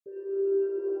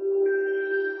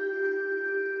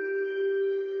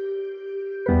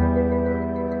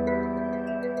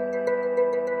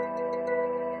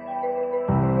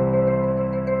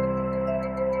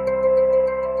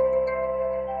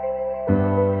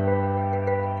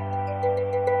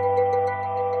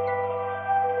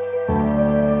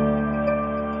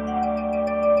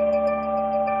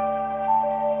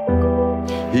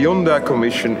Hyundai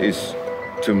Commission is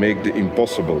to make the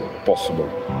impossible possible.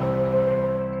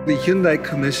 The Hyundai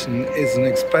Commission is an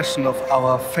expression of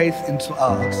our faith into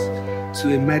art, to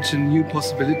imagine new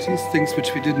possibilities, things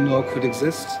which we didn't know could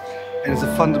exist, and it's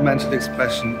a fundamental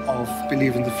expression of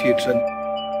belief in the future.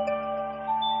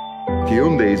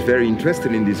 Hyundai is very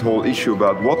interested in this whole issue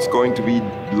about what's going to be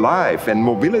life and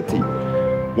mobility.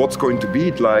 What's going to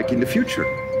be like in the future?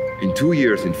 In 2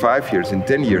 years, in 5 years, in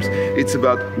 10 years. It's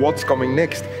about what's coming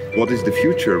next. What is the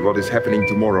future? What is happening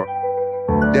tomorrow?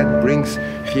 That brings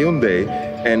Hyundai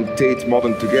and Tate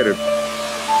Modern together.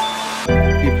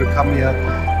 People come here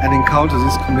and encounter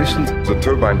these commissions. The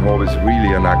Turbine Hall is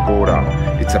really an agora.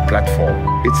 It's a platform.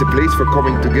 It's a place for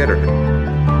coming together.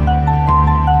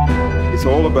 It's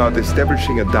all about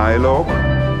establishing a dialogue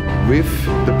with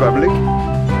the public.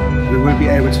 We will be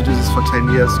able to do this for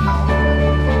 10 years now.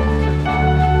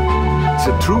 It's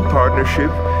a true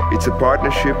partnership. It's a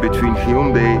partnership between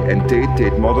Hyundai and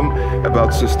Tate Modern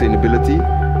about sustainability,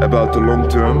 about the long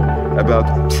term,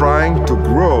 about trying to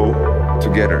grow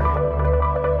together.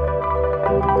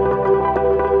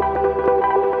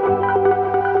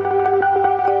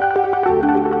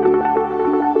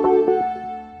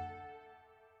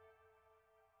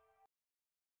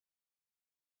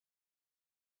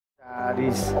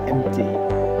 Is empty,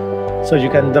 so you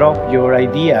can drop your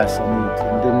ideas on it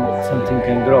and then something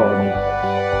can grow on it.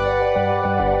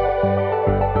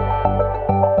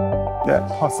 The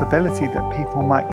possibility that people might